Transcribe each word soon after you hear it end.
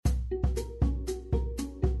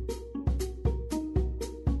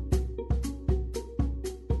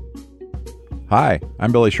Hi,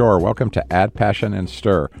 I'm Billy Shore. Welcome to Add Passion and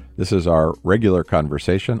Stir. This is our regular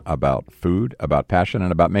conversation about food, about passion, and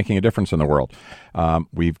about making a difference in the world.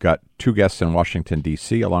 We've got two guests in Washington,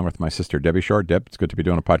 D.C., along with my sister, Debbie Shore. Deb, it's good to be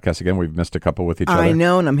doing a podcast again. We've missed a couple with each other. I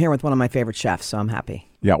know, and I'm here with one of my favorite chefs, so I'm happy.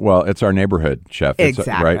 Yeah, well, it's our neighborhood chef.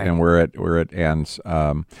 Exactly. Right, and we're at Ann's.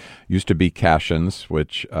 Used to be Cashin's,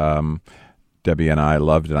 which Debbie and I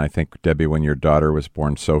loved, and I think, Debbie, when your daughter was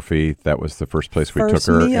born, Sophie, that was the first place we took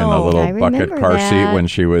her in the little bucket car seat when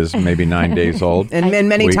she was maybe 9 days old. And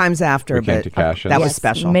many times after, we came but to Cashin's. that was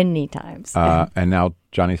special. Many times. And now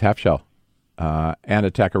Johnny's Half Shell and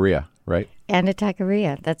a taqueria, right? And a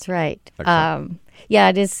taqueria, that's right. Yeah,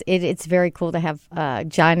 it is. It's very cool to have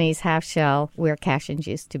Johnny's Half Shell where Cashin's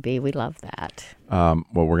used to be. We love that. Well,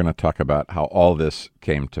 we're going to talk about how all this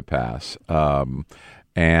came to pass.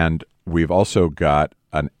 And we've also got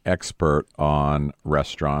an expert on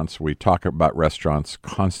restaurants. We talk about restaurants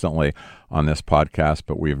constantly on this podcast,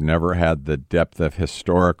 but we've never had the depth of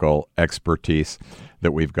historical expertise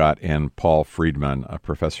that we've got in Paul Friedman, a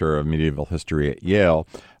professor of medieval history at Yale,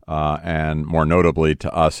 and more notably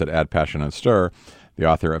to us at Add Passion and Stir, the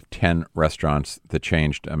author of 10 Restaurants That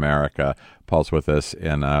Changed America. Paul's with us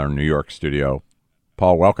in our New York studio.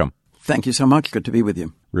 Paul, welcome. Thank you so much. Good to be with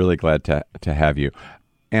you. Really glad to have you.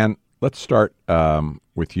 And let's start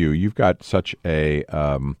with you. You've got such a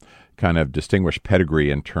kind of distinguished pedigree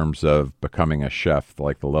in terms of becoming a chef,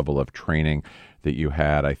 like the level of training that you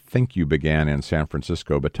had. I think you began in San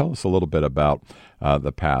Francisco, but tell us a little bit about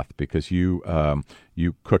the path, because you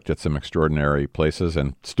cooked at some extraordinary places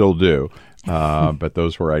and still do, but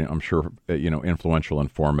those were, I'm sure, influential and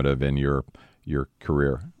formative in your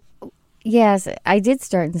career. Yes, I did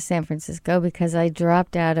start in San Francisco because I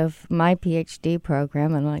dropped out of my PhD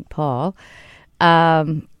program, unlike Paul.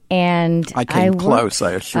 And I came close,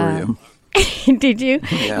 I assure you. Did you?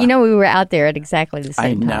 Yeah. We were out there at exactly the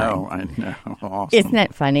same time. I know. Awesome. Isn't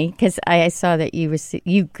that funny? Because I saw that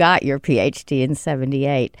you got your PhD in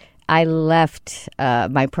 1978. I left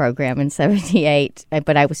my program in 1978,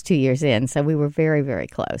 but I was 2 years in, so we were very, very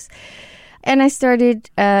close. And I started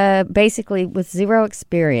basically with zero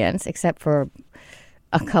experience, except for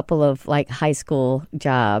a couple of high school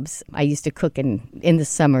jobs. I used to cook in the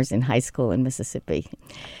summers in high school in Mississippi.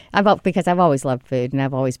 Because I've always loved food and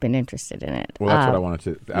I've always been interested in it. Well, that's what I wanted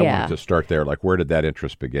to. I wanted to start there. Where did that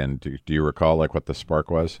interest begin? Do you recall what the spark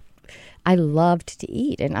was? I loved to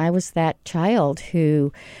eat, and I was that child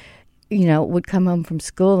who, would come home from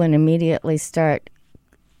school and immediately start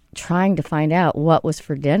trying to find out what was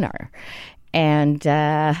for dinner. And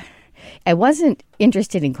I wasn't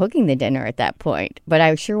interested in cooking the dinner at that point, but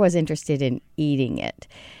I sure was interested in eating it.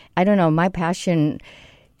 I don't know, my passion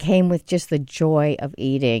came with just the joy of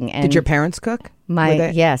eating. And did your parents cook?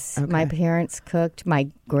 Yes, okay. My parents cooked, my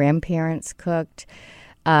grandparents cooked.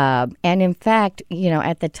 And in fact,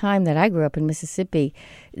 at the time that I grew up in Mississippi,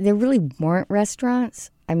 there really weren't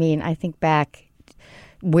restaurants. I mean, I think back,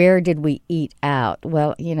 where did we eat out?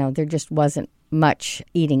 Well, there just wasn't much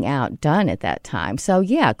eating out done at that time. So,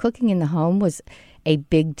 yeah, cooking in the home was a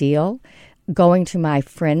big deal. Going to my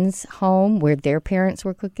friend's home where their parents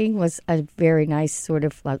were cooking was a very nice sort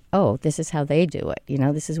of this is how they do it.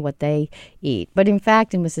 This is what they eat. But in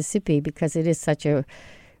fact, in Mississippi, because it is such a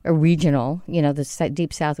regional, the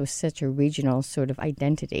Deep South was such a regional sort of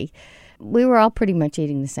identity, we were all pretty much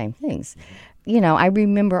eating the same things. I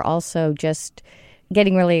remember also just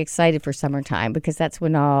getting really excited for summertime because that's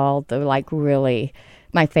when all the really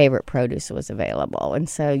my favorite produce was available. And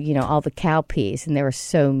so, all the cowpeas, and there were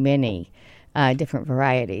so many different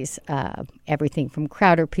varieties, everything from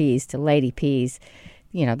Crowder peas to lady peas,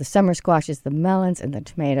 the summer squashes, the melons and the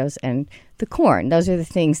tomatoes and the corn. Those are the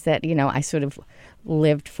things that, I sort of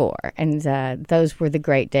lived for. And those were the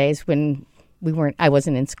great days when I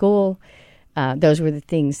wasn't in school. Those were the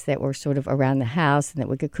things that were sort of around the house and that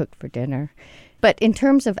we could cook for dinner. But in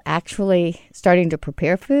terms of actually starting to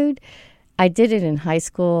prepare food, I did it in high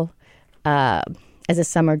school as a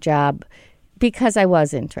summer job because I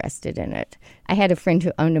was interested in it. I had a friend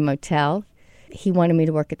who owned a motel. He wanted me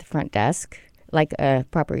to work at the front desk like a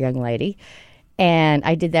proper young lady. And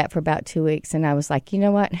I did that for about 2 weeks. And I was like, you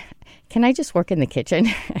know what? Can I just work in the kitchen?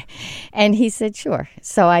 And he said, sure.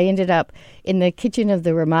 So I ended up in the kitchen of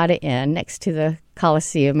the Ramada Inn next to the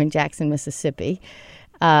Coliseum in Jackson, Mississippi,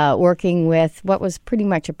 working with what was pretty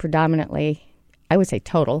much a predominantly, I would say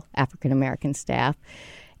total, African-American staff.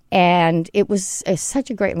 And it was such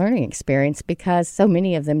a great learning experience because so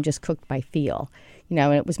many of them just cooked by feel.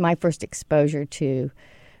 And it was my first exposure to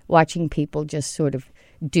watching people just sort of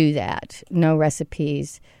do that. No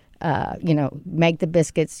recipes, make the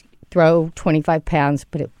biscuits, throw 25 pounds,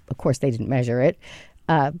 but of course they didn't measure it,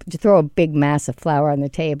 to throw a big mass of flour on the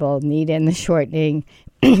table, knead in the shortening,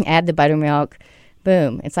 add the buttermilk,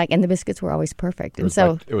 boom. It's like, and the biscuits were always perfect. It was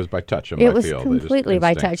by touch and by feel. It was completely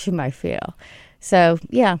by touch and by feel. So,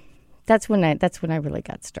 yeah, that's when I really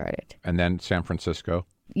got started. And then San Francisco?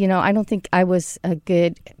 I don't think I was a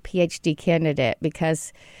good PhD candidate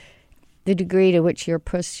because the degree to which you're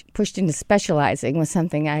pushed into specializing was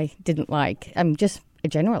something I didn't like. I'm just a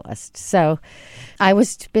generalist. So I was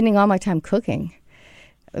spending all my time cooking,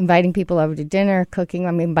 inviting people over to dinner, cooking.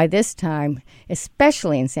 I mean, by this time,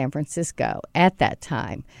 especially in San Francisco, at that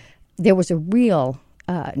time, there was a real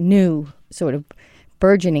new sort of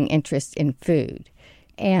burgeoning interest in food.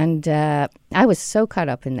 And I was so caught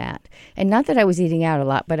up in that. And not that I was eating out a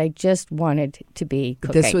lot, but I just wanted to be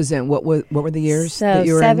cooking. This was in, what were the years so that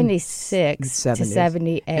you were 76 to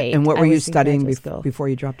 78. And what were you studying before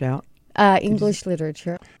you dropped out? English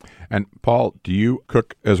literature. And Paul, do you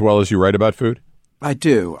cook as well as you write about food? I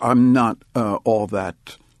do. I'm not all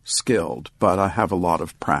that skilled, but I have a lot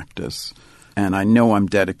of practice. And I know I'm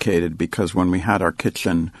dedicated because when we had our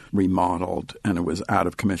kitchen remodeled and it was out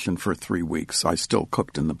of commission for 3 weeks, I still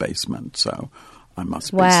cooked in the basement. So I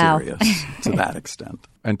must be serious to that extent.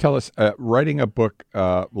 And tell us, writing a book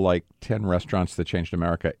like 10 Restaurants That Changed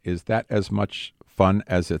America, is that as much fun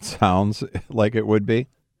as it sounds like it would be?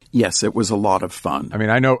 Yes, it was a lot of fun. I mean,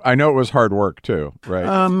 I know it was hard work too,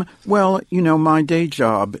 right? Well, my day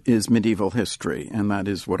job is medieval history, and that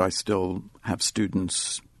is what I still have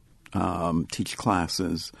students teach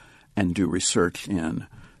classes and do research in.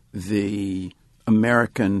 The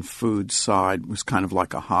American food side was kind of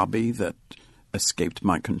like a hobby that escaped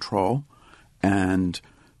my control. And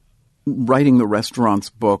writing the restaurants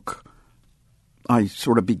book, I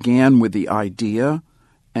sort of began with the idea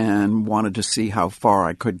and wanted to see how far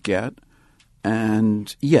I could get.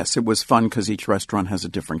 And yes, it was fun because each restaurant has a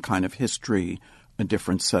different kind of history, a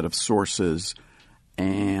different set of sources.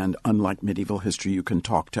 And unlike medieval history, you can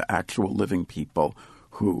talk to actual living people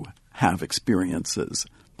who have experiences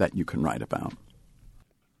that you can write about.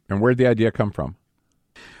 And where'd the idea come from?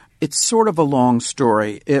 It's sort of a long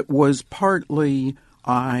story. It was partly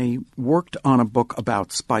I worked on a book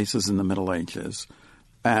about spices in the Middle Ages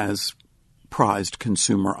as prized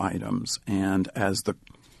consumer items and as the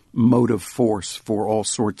motive force for all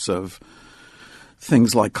sorts of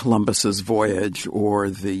things like Columbus's voyage or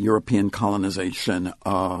the European colonization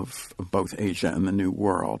of both Asia and the New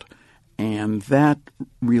World. And that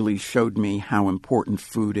really showed me how important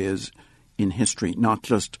food is in history, not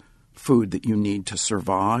just food that you need to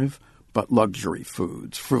survive, but luxury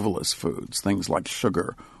foods, frivolous foods, things like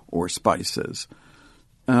sugar or spices.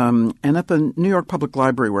 And at the New York Public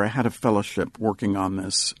Library, where I had a fellowship working on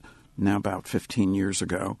this now about 15 years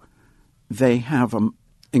ago, they have an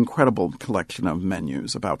incredible collection of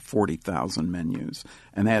menus, about 40,000 menus,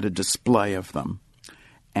 and they had a display of them.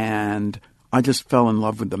 And I just fell in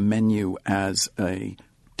love with the menu as a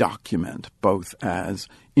document, both as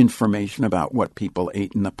information about what people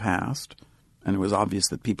ate in the past, and it was obvious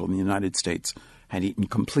that people in the United States had eaten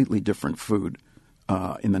completely different food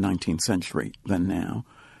in the 19th century than now.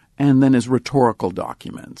 And then as rhetorical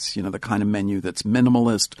documents, the kind of menu that's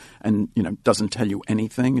minimalist and, doesn't tell you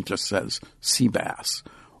anything. It just says sea bass.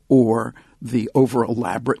 Or the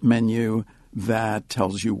over-elaborate menu that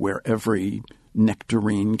tells you where every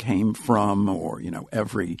nectarine came from or,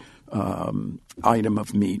 every item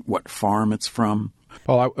of meat, what farm it's from.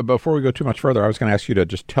 Paul, before we go too much further, I was going to ask you to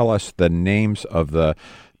just tell us the names of the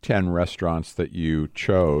 10 restaurants that you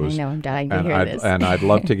chose. I know, I'm dying to hear this. And I'd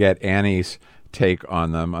love to get Annie's take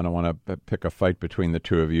on them. I don't want to pick a fight between the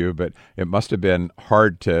two of you, but it must have been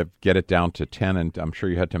hard to get it down to 10, and I'm sure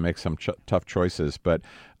you had to make some tough choices. But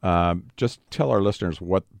just tell our listeners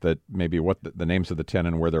what the names of the 10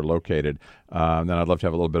 and where they're located. Then I'd love to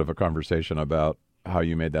have a little bit of a conversation about how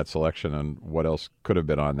you made that selection and what else could have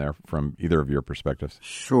been on there from either of your perspectives.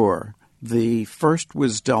 Sure. The first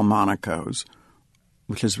was Delmonico's,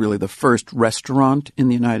 which is really the first restaurant in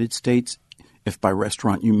the United States. If by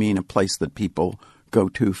restaurant you mean a place that people go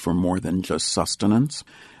to for more than just sustenance.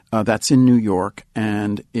 That's in New York,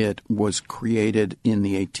 and it was created in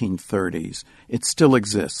the 1830s. It still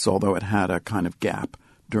exists, although it had a kind of gap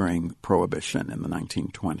during Prohibition in the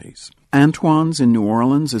 1920s. Antoine's in New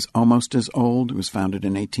Orleans is almost as old. It was founded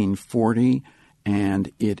in 1840,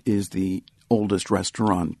 and it is the oldest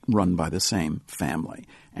restaurant run by the same family.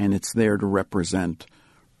 And it's there to represent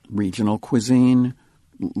regional cuisine,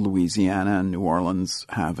 Louisiana and New Orleans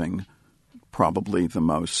having probably the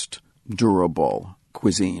most durable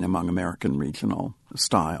cuisine among American regional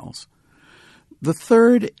styles. The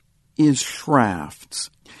third is Schrafft's,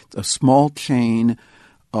 a small chain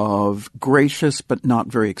of gracious but not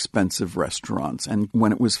very expensive restaurants. And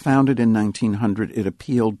when it was founded in 1900, it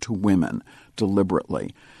appealed to women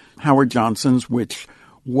deliberately. Howard Johnson's, which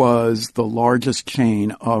was the largest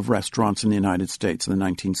chain of restaurants in the United States in the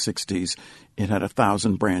 1960s, it had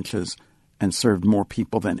 1,000 branches and served more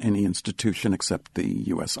people than any institution except the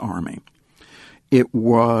U.S. Army. It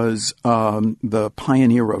was the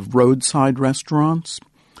pioneer of roadside restaurants,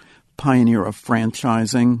 pioneer of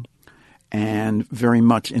franchising, and very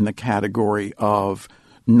much in the category of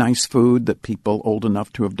nice food that people old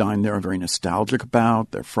enough to have dined there are very nostalgic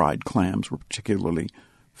about. Their fried clams were particularly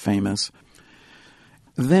famous.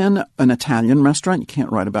 Then an Italian restaurant. You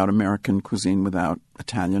can't write about American cuisine without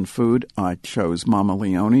Italian food. I chose Mama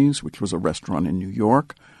Leone's, which was a restaurant in New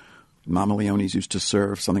York. Mama Leone's used to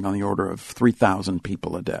serve something on the order of 3,000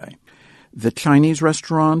 people a day. The Chinese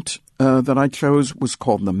restaurant that I chose was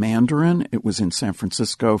called The Mandarin. It was in San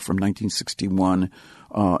Francisco from 1961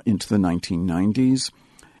 into the 1990s.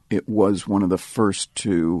 It was one of the first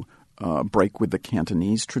to break with the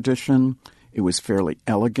Cantonese tradition. It was fairly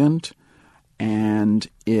elegant, and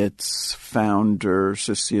its founder,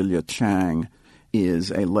 Cecilia Chang,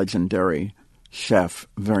 is a legendary chef,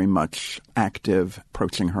 very much active,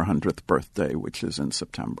 approaching her 100th birthday, which is in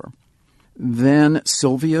September. Then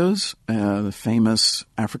Sylvia's, the famous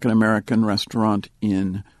African-American restaurant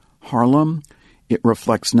in Harlem. It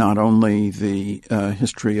reflects not only the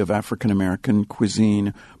history of African-American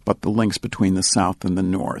cuisine, but the links between the South and the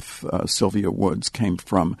North. Sylvia Woods came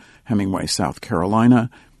from Hemingway, South Carolina,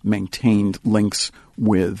 maintained links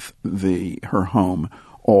with her home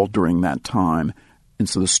all during that time. And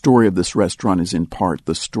so the story of this restaurant is in part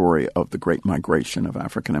the story of the great migration of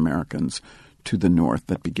African Americans to the North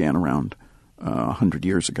that began around 100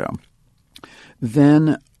 years ago.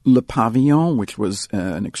 Then Le Pavillon, which was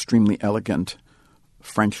an extremely elegant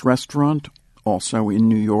French restaurant, also in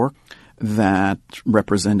New York, that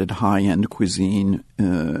represented high-end cuisine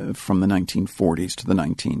from the 1940s to the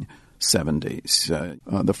 1970s.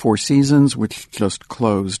 The Four Seasons, which just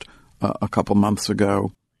closed a couple months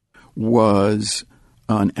ago, was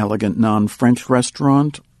an elegant non-French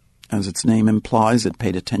restaurant. As its name implies, it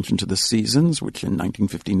paid attention to the seasons, which in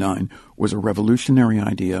 1959 was a revolutionary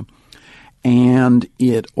idea. And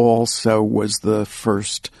it also was the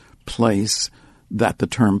first place that the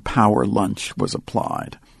term power lunch was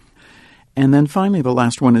applied. And then finally, the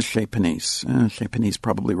last one is Chez Panisse. Chez Panisse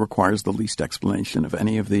probably requires the least explanation of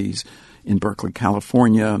any of these. In Berkeley,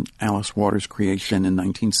 California, Alice Waters' creation in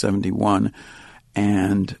 1971,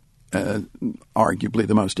 and arguably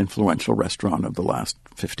the most influential restaurant of the last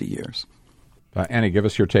 50 years. Annie, give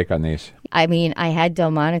us your take on these. I mean, I had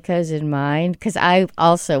Delmonico's in mind because I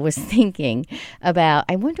also was thinking about,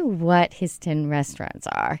 I wonder what his 10 restaurants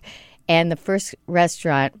are. And the first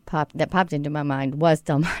restaurant that popped into my mind was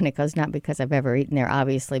Delmonico's, not because I've ever eaten there,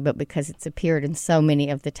 obviously, but because it's appeared in so many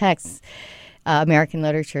of the texts, American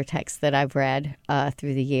literature texts that I've read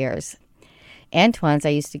through the years. Antoine's I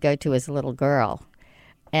used to go to as a little girl.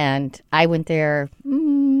 And I went there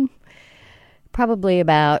probably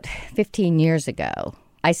about 15 years ago.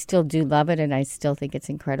 I still do love it, and I still think it's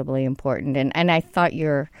incredibly important. And I thought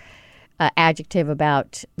your adjective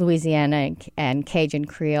about Louisiana and Cajun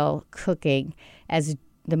Creole cooking as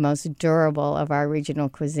the most durable of our regional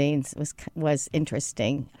cuisines was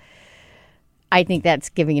interesting. I think that's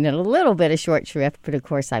giving it a little bit of short shrift, but of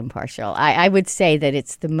course I'm partial. I would say that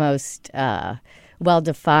it's the most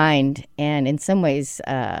well-defined and in some ways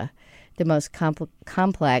the most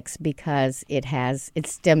complex because it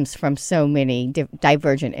stems from so many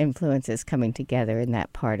divergent influences coming together in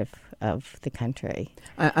that part of the country.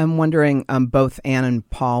 I'm wondering, both Anne and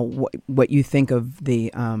Paul, what you think of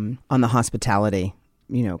the on the hospitality,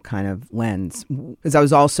 kind of lens. Because I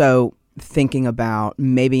was also thinking about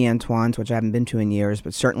maybe Antoine's, which I haven't been to in years,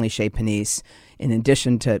 but certainly Chez Panisse, in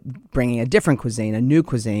addition to bringing a different cuisine, a new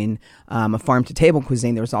cuisine, a farm-to-table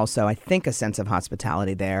cuisine, there was also, I think, a sense of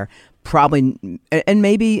hospitality there. Probably, and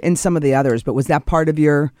maybe in some of the others, but was that part of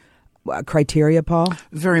your criteria, Paul?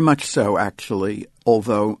 Very much so, actually,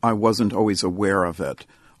 although I wasn't always aware of it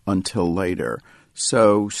until later.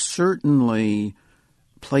 So certainly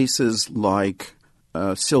places like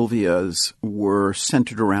Sylvia's were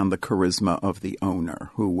centered around the charisma of the owner,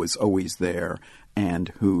 who was always there and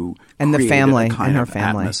who and created the family a kind and her of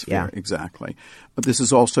family. atmosphere. Yeah, exactly. But this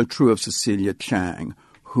is also true of Cecilia Chang,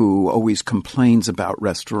 who always complains about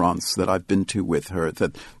restaurants that I've been to with her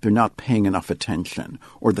that they're not paying enough attention,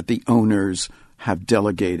 or that the owners have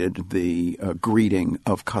delegated the greeting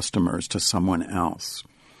of customers to someone else.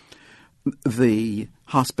 The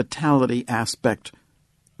hospitality aspect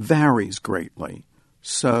varies greatly.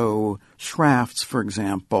 So Schrafft's, for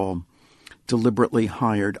example, deliberately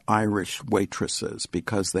hired Irish waitresses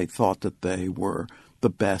because they thought that they were the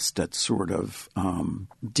best at sort of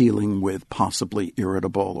dealing with possibly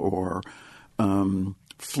irritable or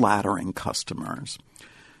flattering customers.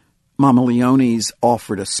 Mama Leone's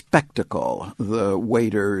offered a spectacle. The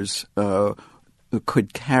waiters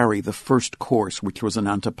could carry the first course, which was an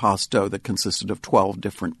antipasto that consisted of 12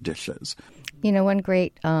 different dishes. You know, one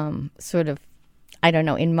great sort of, I don't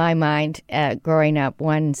know, in my mind, growing up,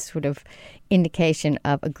 one sort of indication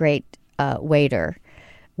of a great waiter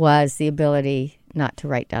was the ability not to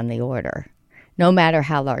write down the order, no matter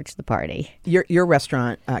how large the party. Your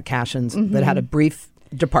restaurant, Cashin's, that had a brief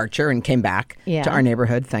departure and came back to our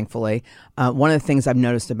neighborhood, thankfully. One of the things I've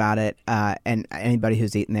noticed about it, and anybody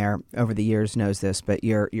who's eaten there over the years knows this, but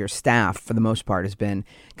your staff, for the most part, has been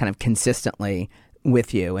kind of consistently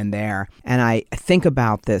with you and there. And I think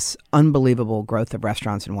about this unbelievable growth of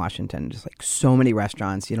restaurants in Washington, just like so many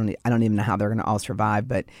restaurants. I don't even know how they're going to all survive.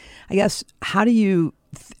 But I guess, how do you,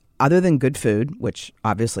 other than good food, which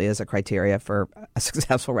obviously is a criteria for a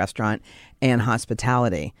successful restaurant, and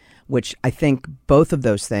hospitality, which I think both of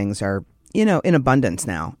those things are, in abundance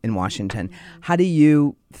now in Washington. How do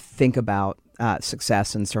you think about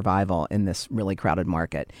success and survival in this really crowded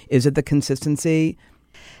market? Is it the consistency?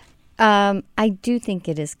 I do think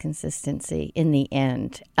it is consistency in the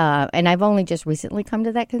end. And I've only just recently come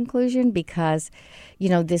to that conclusion because,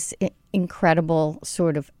 this incredible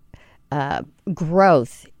sort of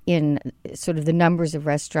growth in sort of the numbers of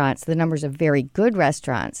restaurants, the numbers of very good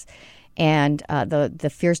restaurants, and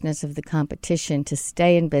the fierceness of the competition to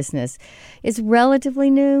stay in business is relatively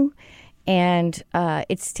new. And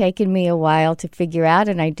it's taken me a while to figure out,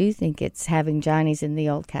 and I do think it's having Johnny's in the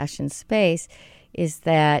old Cashin space, is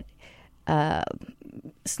that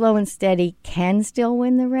slow and steady can still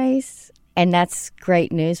win the race. And that's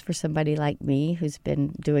great news for somebody like me who's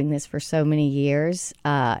been doing this for so many years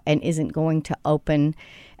and isn't going to open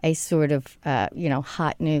a sort of,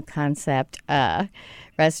 hot new concept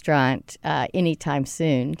restaurant anytime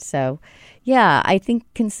soon. So, yeah, I think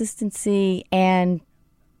consistency and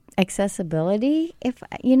accessibility,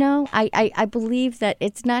 I believe that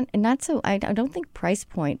it's not so, I don't think price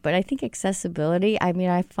point, but I think accessibility. I mean,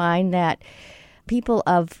 I find that people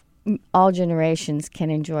of all generations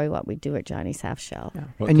can enjoy what we do at Johnny's Half Shell. Yeah.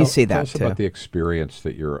 Well, and you see that tell us too. About the experience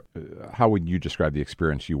that how would you describe the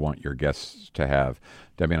experience you want your guests to have?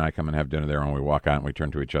 Debbie and I come and have dinner there, and we walk out and we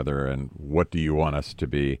turn to each other, and what do you want us to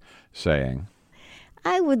be saying?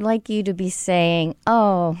 I would like you to be saying,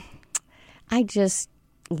 oh, I just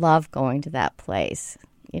love going to that place.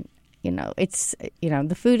 It's,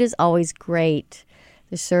 the food is always great.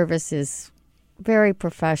 The service is very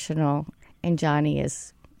professional, and Johnny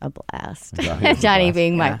is a blast. Johnny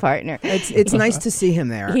being my partner. It's nice to see him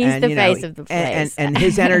there. He's the face of the place. And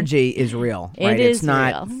his energy is real, right? It's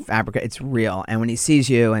not fabricated. It's real. And when he sees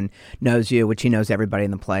you and knows you, which he knows everybody in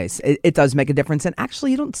the place, it does make a difference. And actually,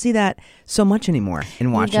 you don't see that so much anymore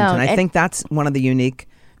in Washington. I think that's one of the unique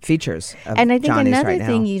features of and I think Johnny's another right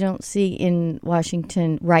thing now. you don't see in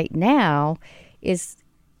Washington right now is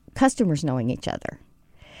customers knowing each other.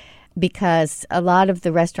 Because a lot of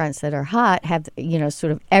the restaurants that are hot have,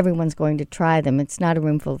 sort of everyone's going to try them. It's not a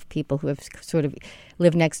room full of people who have sort of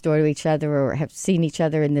lived next door to each other or have seen each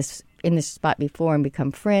other in this spot before and become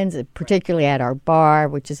friends, particularly at our bar,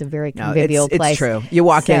 which is a very convivial place. It's true. You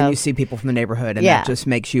walk in, you see people from the neighborhood, and that just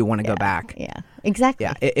makes you want to go back. Yeah, exactly.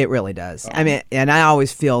 Yeah, it really does. I mean, and I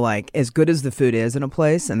always feel like as good as the food is in a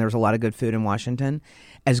place, and there's a lot of good food in Washington,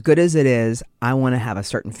 as good as it is, I want to have a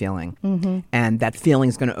certain feeling. Mm-hmm. And that feeling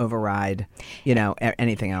is going to override,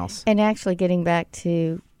 anything else. And actually getting back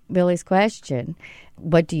to Billy's question,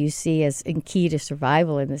 what do you see as key to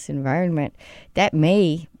survival in this environment? That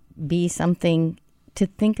may be something to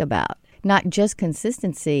think about. Not just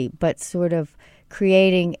consistency, but sort of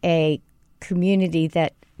creating a community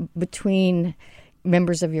that between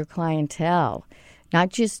members of your clientele, not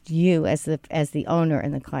just you as the owner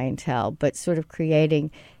and the clientele, but sort of creating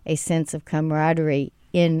a sense of camaraderie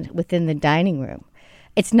within the dining room.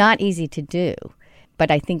 It's not easy to do, but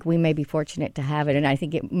I think we may be fortunate to have it, and I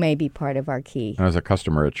think it may be part of our key. And as a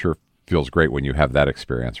customer, it sure feels great when you have that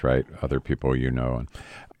experience, right? Other people And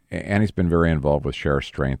Annie's been very involved with Share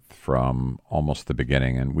Strength from almost the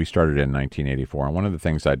beginning, and we started in 1984. And one of the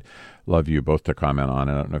things I'd love you both to comment on,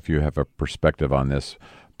 I don't know if you have a perspective on this,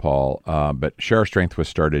 Paul, but Share Strength was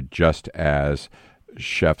started just as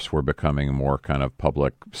chefs were becoming more kind of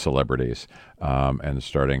public celebrities and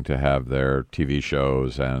starting to have their TV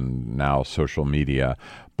shows and now social media.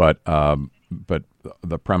 But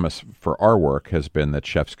the premise for our work has been that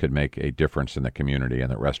chefs could make a difference in the community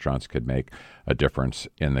and that restaurants could make a difference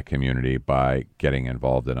in the community by getting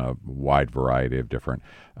involved in a wide variety of different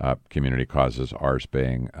community causes, ours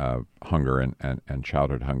being hunger and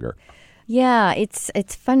childhood hunger. Yeah,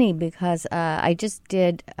 it's funny because I just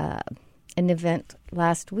did an event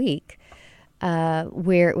last week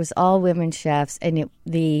where it was all women chefs, and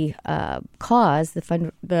the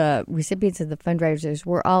recipients of the fundraisers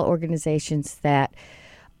were all organizations that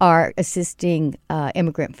are assisting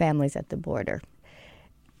immigrant families at the border.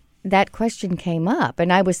 That question came up,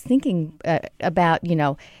 and I was thinking about,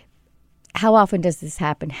 how often does this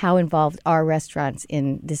happen? How involved are restaurants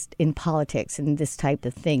in politics and this type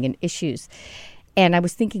of thing and issues? And I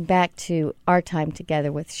was thinking back to our time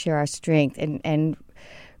together with Share Our Strength and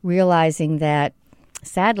realizing that,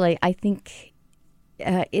 sadly, I think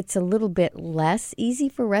it's a little bit less easy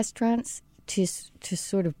for restaurants to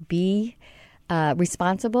sort of be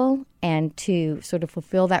responsible and to sort of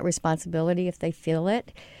fulfill that responsibility if they feel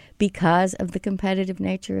it, because of the competitive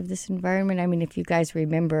nature of this environment. I mean, if you guys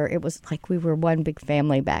remember, it was like we were one big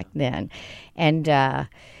family back then. And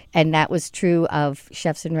that was true of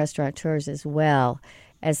chefs and restaurateurs as well.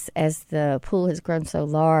 As the pool has grown so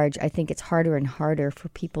large, I think it's harder and harder for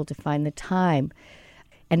people to find the time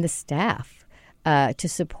and the staff to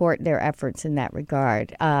support their efforts in that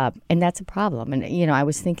regard. And that's a problem. And, I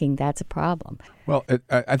was thinking that's a problem. Well,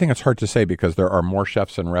 I think it's hard to say because there are more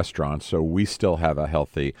chefs in restaurants, so we still have a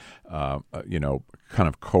healthy, kind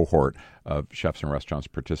of cohort of chefs and restaurants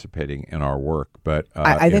participating in our work. But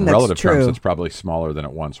I think in that's relative true. terms, it's probably smaller than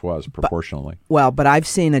it once was proportionally. But I've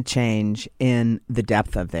seen a change in the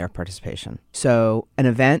depth of their participation. So an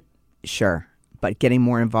event, sure. But getting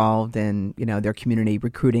more involved in, their community,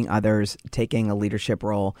 recruiting others, taking a leadership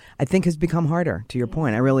role, I think has become harder, to your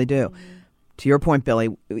point. I really do. To your point, Billy,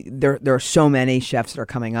 there are so many chefs that are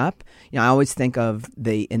coming up. I always think of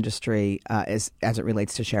the industry as it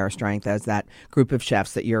relates to Share Our Strength as that group of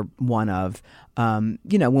chefs that you're one of.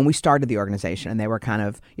 When we started the organization and they were kind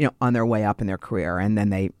of, on their way up in their career, and then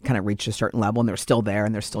they kind of reached a certain level and they're still there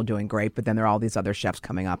and they're still doing great, but then there are all these other chefs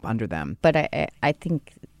coming up under them. But I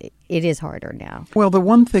think it is harder now. Well, the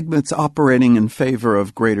one thing that's operating in favor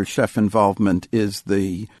of greater chef involvement is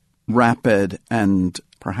the rapid and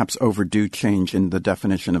perhaps overdue change in the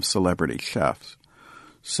definition of celebrity chefs.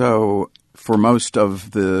 So for most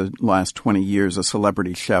of the last 20 years, a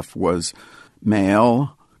celebrity chef was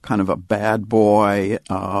male, kind of a bad boy,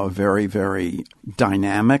 very, very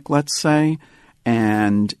dynamic, let's say,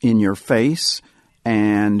 and in your face,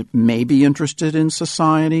 and maybe interested in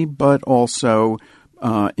society, but also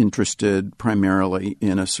interested primarily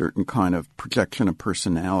in a certain kind of projection of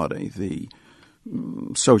personality. The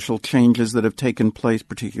social changes that have taken place,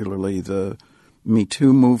 particularly the Me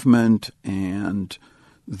Too movement, and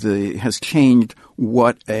has changed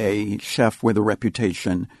what a chef with a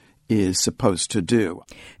reputation is supposed to do.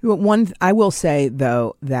 I will say,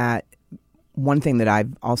 though, that one thing that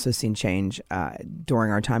I've also seen change during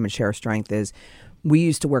our time at Share Strength is we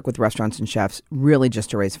used to work with restaurants and chefs really just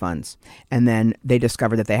to raise funds. And then they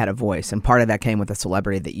discovered that they had a voice. And part of that came with the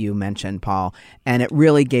celebrity that you mentioned, Paul. And it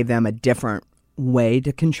really gave them a different way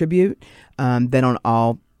to contribute. They don't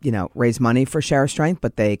all, raise money for Share Strength,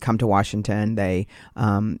 but they come to Washington. They,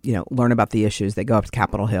 learn about the issues. They go up to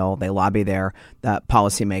Capitol Hill. They lobby their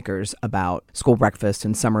policymakers about school breakfast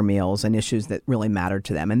and summer meals and issues that really matter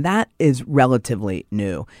to them. And that is relatively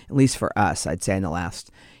new, at least for us, I'd say in the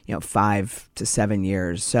last, 5 to 7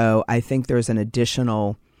 years. So I think there's an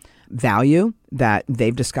additional value that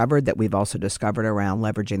they've discovered that we've also discovered around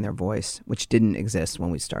leveraging their voice, which didn't exist when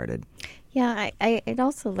we started. Yeah, I'd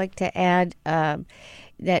also like to add that,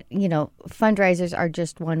 fundraisers are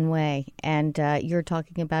just one way, and you're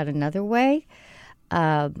talking about another way,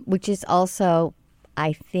 which is also,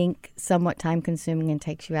 I think, somewhat time-consuming and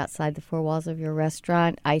takes you outside the four walls of your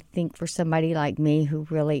restaurant. I think for somebody like me who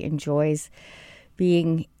really enjoys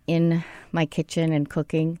being in my kitchen and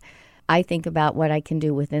cooking, I think about what I can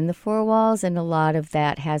do within the four walls, and a lot of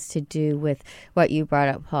that has to do with what you brought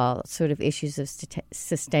up, Paul, sort of issues of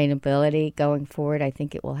sustainability going forward. I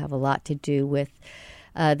think it will have a lot to do with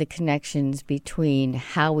the connections between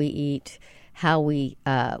how we eat,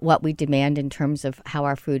 what we demand in terms of how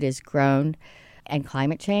our food is grown, and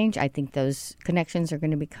climate change. I think those connections are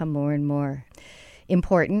going to become more and more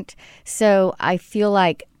important. So I feel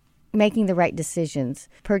like making the right decisions,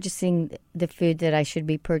 purchasing the food that I should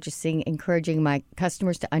be purchasing, encouraging my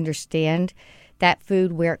customers to understand that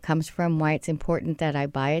food, where it comes from, why it's important that I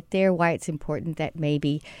buy it there, why it's important that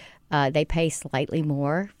maybe They pay slightly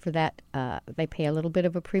more for that. They pay a little bit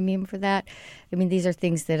of a premium for that. I mean, these are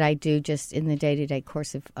things that I do just in the day-to-day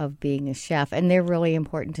course of being a chef, and they're really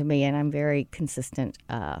important to me, and I'm very consistent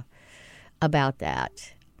about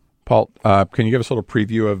that. Paul, can you give us a little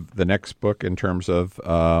preview of the next book in terms of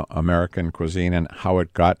American cuisine and how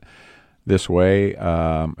it got this way?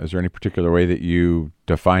 Is there any particular way that you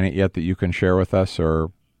define it yet that you can share with us,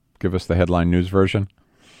 or give us the headline news version?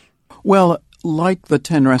 Well, like the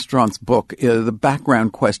 10 Restaurants book, the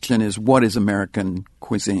background question is, what is American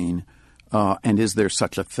cuisine, and is there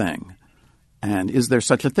such a thing? And is there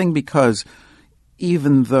such a thing? Because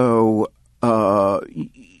even though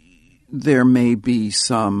there may be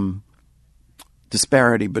some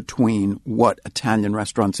disparity between what Italian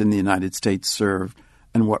restaurants in the United States serve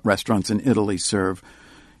and what restaurants in Italy serve,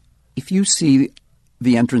 if you see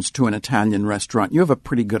the entrance to an Italian restaurant, you have a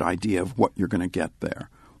pretty good idea of what you're going to get there.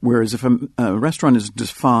 Whereas if a restaurant is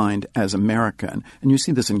defined as American, and you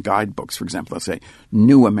see this in guidebooks, for example, they'll say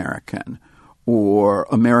New American or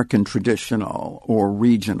American Traditional or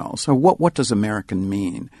Regional. So what does American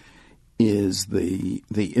mean is the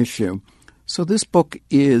issue. So this book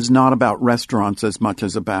is not about restaurants as much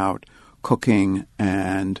as about cooking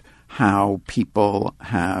and how people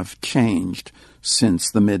have changed since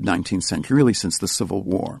the mid-19th century, really since the Civil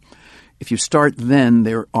War. If you start then,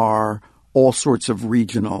 there are all sorts of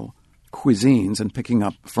regional cuisines, and picking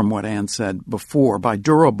up from what Anne said before, by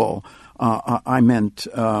durable, I meant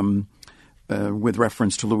with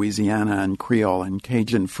reference to Louisiana and Creole and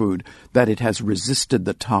Cajun food, that it has resisted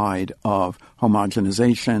the tide of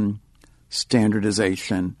homogenization,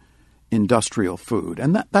 standardization, industrial food.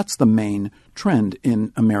 And that's the main trend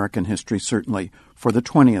in American history, certainly for the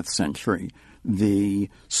 20th century. The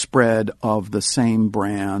spread of the same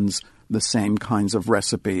brands, the same kinds of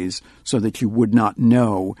recipes, so that you would not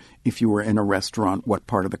know if you were in a restaurant what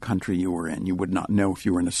part of the country you were in. You would not know if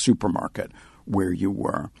you were in a supermarket where you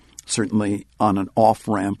were. Certainly on an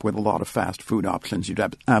off-ramp with a lot of fast food options, you'd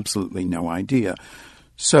have absolutely no idea.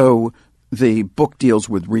 So the book deals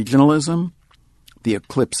with regionalism, the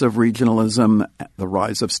eclipse of regionalism, the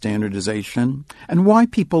rise of standardization, and why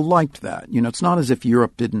people liked that. You know, it's not as if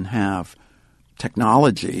Europe didn't have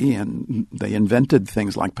technology and they invented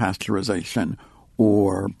things like pasteurization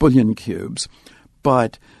or bouillon cubes,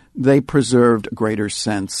 but they preserved a greater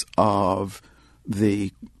sense of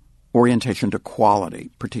the orientation to quality,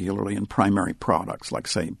 particularly in primary products like,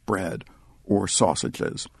 say, bread or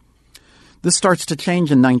sausages. This starts to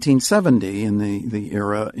change in 1970, in the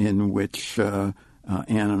era in which Anne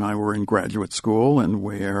and I were in graduate school, and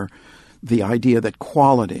where the idea that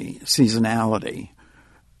quality, seasonality,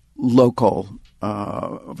 local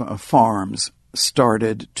farms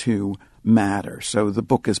started to matter. So the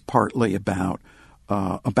book is partly about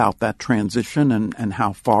that transition and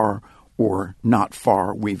how far or not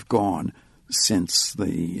far we've gone since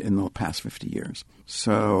in the past 50 years.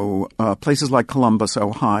 So places like Columbus,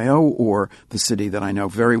 Ohio, or the city that I know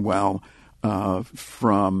very well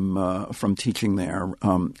from teaching there,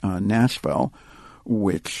 Nashville,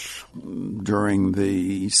 which during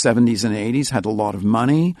the 70s and 80s had a lot of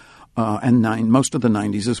money, and most of the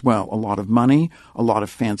 90s as well, a lot of money, a lot of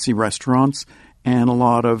fancy restaurants, and a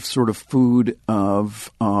lot of sort of food of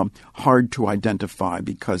hard to identify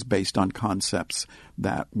because based on concepts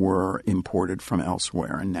that were imported from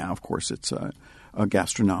elsewhere. And now, of course, it's a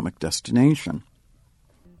gastronomic destination.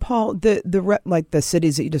 Paul, like the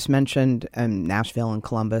cities that you just mentioned, Nashville and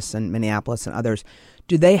Columbus and Minneapolis and others,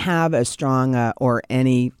 do they have as strong or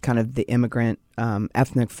any kind of the immigrant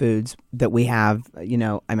ethnic foods that we have? You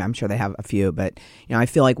know, I'm sure they have a few, but you know, I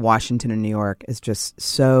feel like Washington and New York is just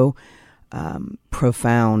so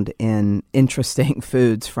profound in interesting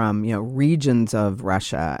foods from, you know, regions of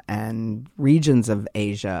Russia and regions of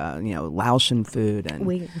Asia, you know, Laotian food and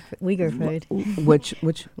Uyghur food. Which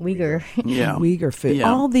Uyghur. Yeah. Uyghur food. Yeah.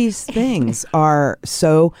 All these things are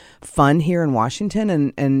so fun here in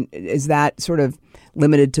Washington, and is that sort of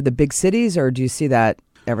limited to the big cities, or do you see that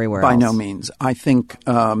everywhere else? By no means. I think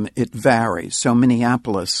it varies. So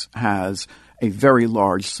Minneapolis has a very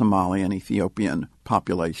large Somali and Ethiopian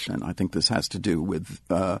population. I think this has to do with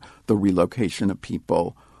the relocation of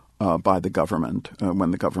people by the government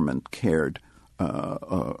when the government cared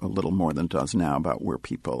a little more than it does now about where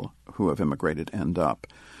people who have immigrated end up.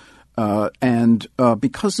 And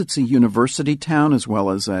because it's a university town as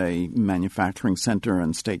well as a manufacturing center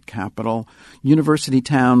and state capital, university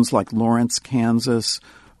towns like Lawrence, Kansas,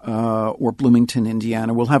 or Bloomington,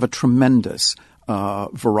 Indiana will have a tremendous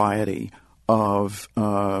variety of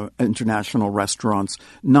international restaurants,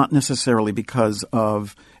 not necessarily because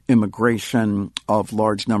of immigration of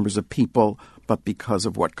large numbers of people, but because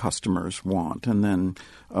of what customers want. And then,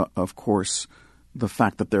 of course, the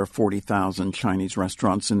fact that there are 40,000 Chinese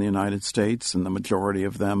restaurants in the United States, and the majority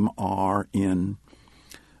of them are in,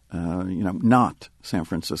 not San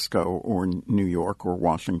Francisco or New York or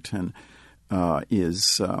Washington,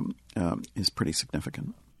 is pretty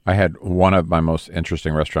significant. I had one of my most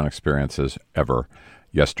interesting restaurant experiences ever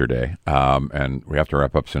yesterday, and we have to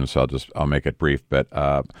wrap up soon, so I'll make it brief. But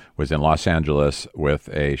was in Los Angeles with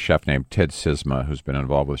a chef named Ted Sisma, who's been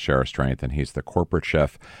involved with Share Our Strength, and he's the corporate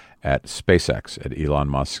chef at SpaceX, at Elon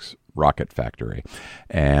Musk's rocket factory.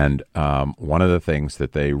 And one of the things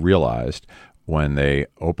that they realized when they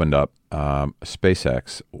opened up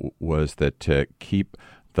SpaceX was that to keep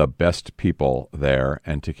the best people there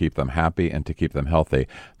and to keep them happy and to keep them healthy,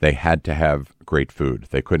 they had to have great food.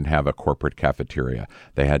 They couldn't have a corporate cafeteria.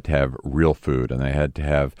 They had to have real food, and they had to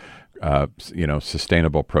have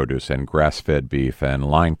sustainable produce and grass-fed beef and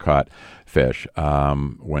line-caught fish.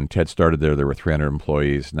 When Ted started there were 300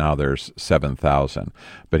 employees. Now there's 7,000.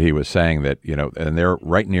 But he was saying that, and they're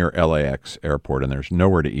right near LAX airport, and there's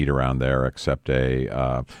nowhere to eat around there except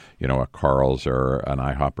a Carl's or an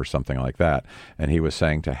IHOP or something like that. And he was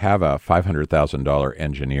saying to have a $500,000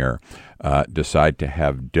 engineer decide to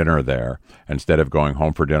have dinner there instead of going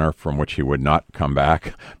home for dinner, from which he would not come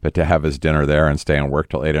back, but to have his dinner there and stay and work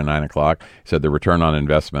till 8 or 9 o'clock. He said the return on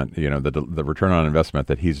investment, the return on investment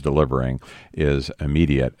that he's delivering is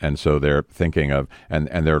immediate. And so they're thinking of, and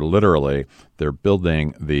they're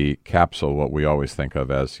building the capsule, what we always think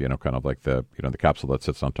of as, kind of like the capsule that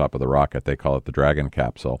sits on top of the rocket. They call it the Dragon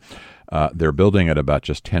capsule. They're building it about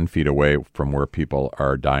just 10 feet away from where people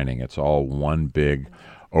are dining. It's all one big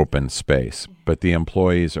open space. But the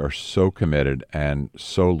employees are so committed and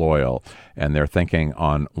so loyal, and they're thinking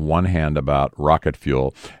on one hand about rocket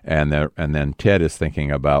fuel, and then Ted is thinking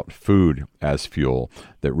about food as fuel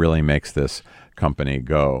that really makes this company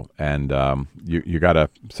go. And you gotta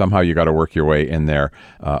work your way in there,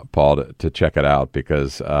 Paul, to check it out,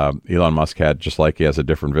 because Elon Musk had, just like he has a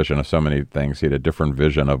different vision of so many things, he had a different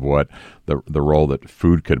vision of what the role that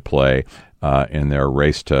food could play in their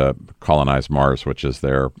race to colonize Mars, which is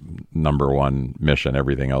their number one mission.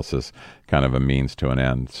 Everything else is kind of a means to an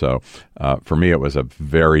end. So for me, it was a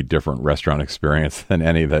very different restaurant experience than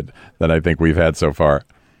any that I think we've had so far.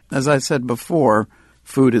 As I said before,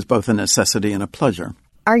 food is both a necessity and a pleasure.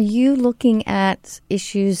 Are you looking at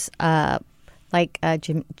issues like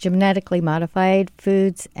genetically modified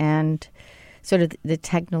foods and sort of the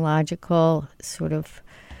technological sort of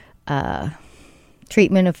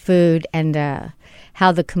treatment of food, and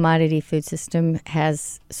how the commodity food system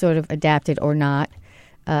has sort of adapted or not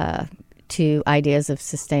to ideas of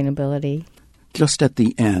sustainability? Just at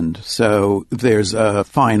the end. So there's a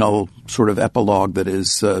final sort of epilogue that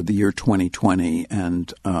is the year 2020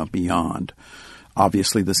 and beyond.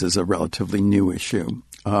 Obviously, this is a relatively new issue.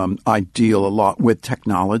 I deal a lot with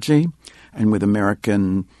technology and with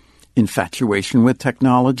American infatuation with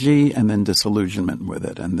technology and then disillusionment with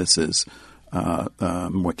it. And this is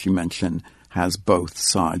what you mentioned has both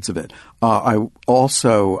sides of it. I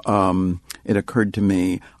also, it occurred to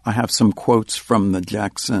me, I have some quotes from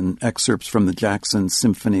excerpts from the Jackson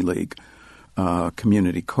Symphony League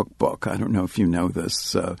community cookbook. I don't know if you know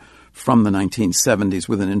this, from the 1970s,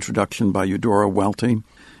 with an introduction by Eudora Welty.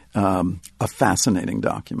 A fascinating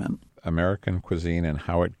document. American cuisine and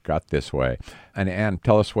how it got this way. And Anne,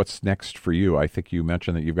 tell us what's next for you. I think you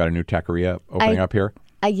mentioned that you've got a new taqueria opening up here.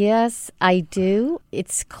 Yes, I do.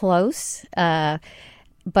 It's close,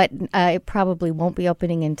 but it probably won't be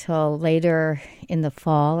opening until later in the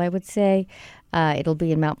fall, I would say. It'll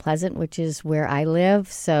be in Mount Pleasant, which is where I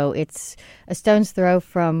live. So it's a stone's throw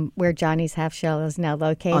from where Johnny's Half Shell is now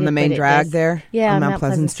located. On the main drag there? Yeah, on Mount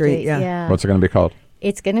Pleasant Street. Yeah. What's it going to be called?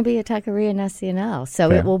 It's going to be a Taqueria Nacional.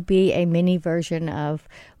 So It will be a mini version of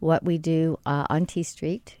what we do on T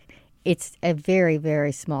Street. It's a very,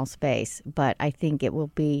 very small space, but I think it will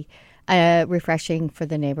be refreshing for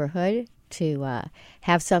the neighborhood to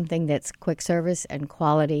have something that's quick service and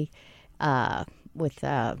quality with,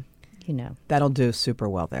 That'll do super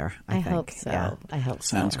well there, I think. Hope so. Yeah. I hope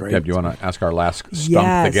so. Sounds great. Deb, do you want to ask our last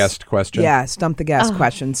Stump the Guest question? Yeah, Stump the Guest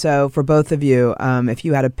question. So for both of you, if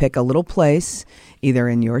you had to pick a little place, either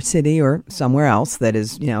in your city or somewhere else that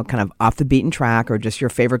is, kind of off the beaten track, or just your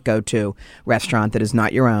favorite go-to restaurant that is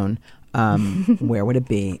not your own, where would it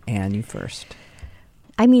be? Anne, you first.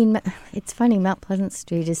 I mean, it's funny. Mount Pleasant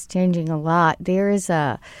Street is changing a lot. There is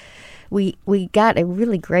we got a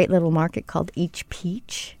really great little market called Each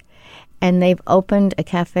Peach, And they've opened a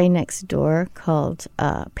cafe next door called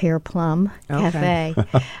Pear Plum Cafe.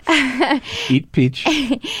 Eat peach.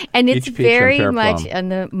 And it's Peach and very Pear much Plum. on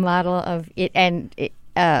the model of it, and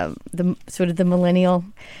the sort of the millennial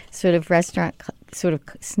sort of restaurant, sort of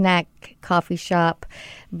snack coffee shop.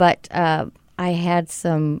 But I had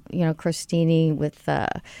some, crostini with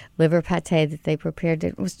liver pate that they prepared.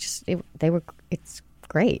 It was just it's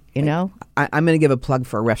great, I'm going to give a plug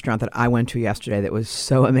for a restaurant that I went to yesterday that was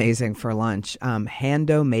so amazing for lunch.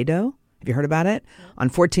 Hando Mado. Have you heard about it? On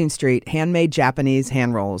 14th Street, handmade Japanese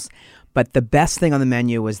hand rolls. But the best thing on the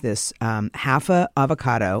menu was this half a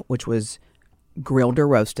avocado, which was grilled or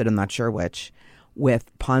roasted, I'm not sure which,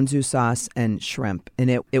 with ponzu sauce and shrimp. And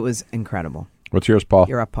it was incredible. What's yours, Paul?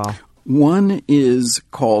 You're up, Paul. One is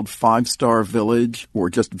called 5-Star Village, or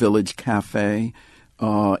just Village Cafe,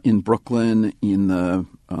 in Brooklyn,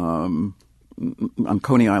 on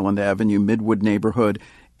Coney Island Avenue, Midwood neighborhood.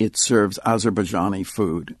 It serves Azerbaijani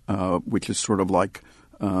food, which is sort of like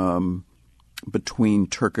between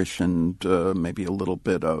Turkish and maybe a little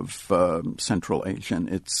bit of Central Asian.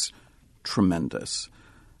 It's tremendous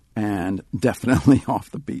and definitely off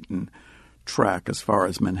the beaten track as far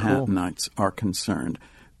as Manhattanites are concerned.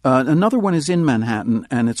 Another one is in Manhattan,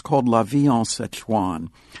 and it's called La Vie en Sichuan.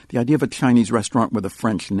 The idea of a Chinese restaurant with a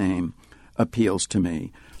French name appeals to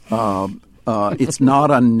me. It's not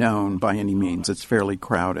unknown by any means. It's fairly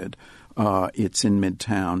crowded. It's in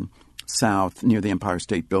Midtown South near the Empire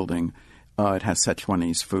State Building. It has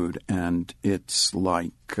Sichuanese food, and it's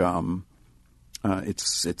like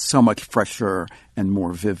it's so much fresher and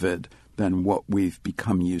more vivid than what we've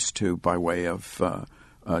become used to by way of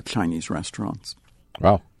Chinese restaurants.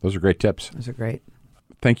 Wow, those are great tips. Those are great.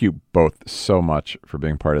 Thank you both so much for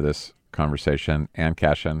being part of this conversation. Ann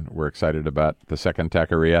Cashin, we're excited about the second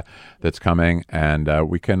taqueria that's coming, and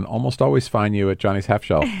we can almost always find you at Johnny's Half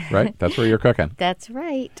Shell, right? That's where you're cooking. That's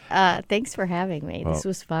right. Thanks for having me. This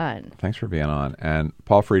was fun. Thanks for being on. And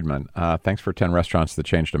Paul Friedman, thanks for 10 Restaurants That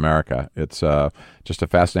Changed America. It's just a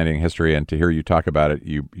fascinating history, and to hear you talk about it,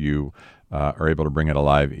 you are able to bring it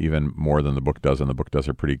alive even more than the book does, and the book does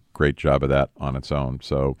a pretty great job of that on its own.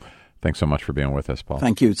 So thanks so much for being with us, Paul.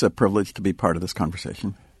 Thank you. It's a privilege to be part of this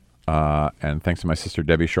conversation. And thanks to my sister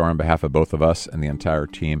Debbie Shore on behalf of both of us and the entire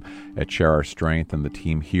team at Share Our Strength and the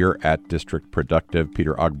team here at District Productive.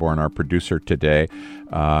 Peter Ogborn, our producer today.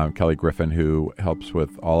 Kelly Griffin, who helps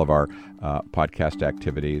with all of our podcast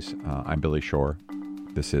activities. I'm Billy Shore.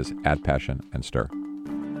 This is Add Passion and Stir.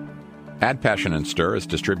 Add Passion and Stir is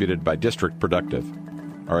distributed by District Productive.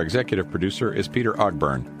 Our executive producer is Peter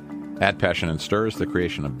Ogburn. Add Passion and Stir is the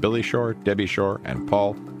creation of Billy Shore, Debbie Shore, and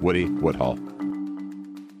Paul Woody Woodhull.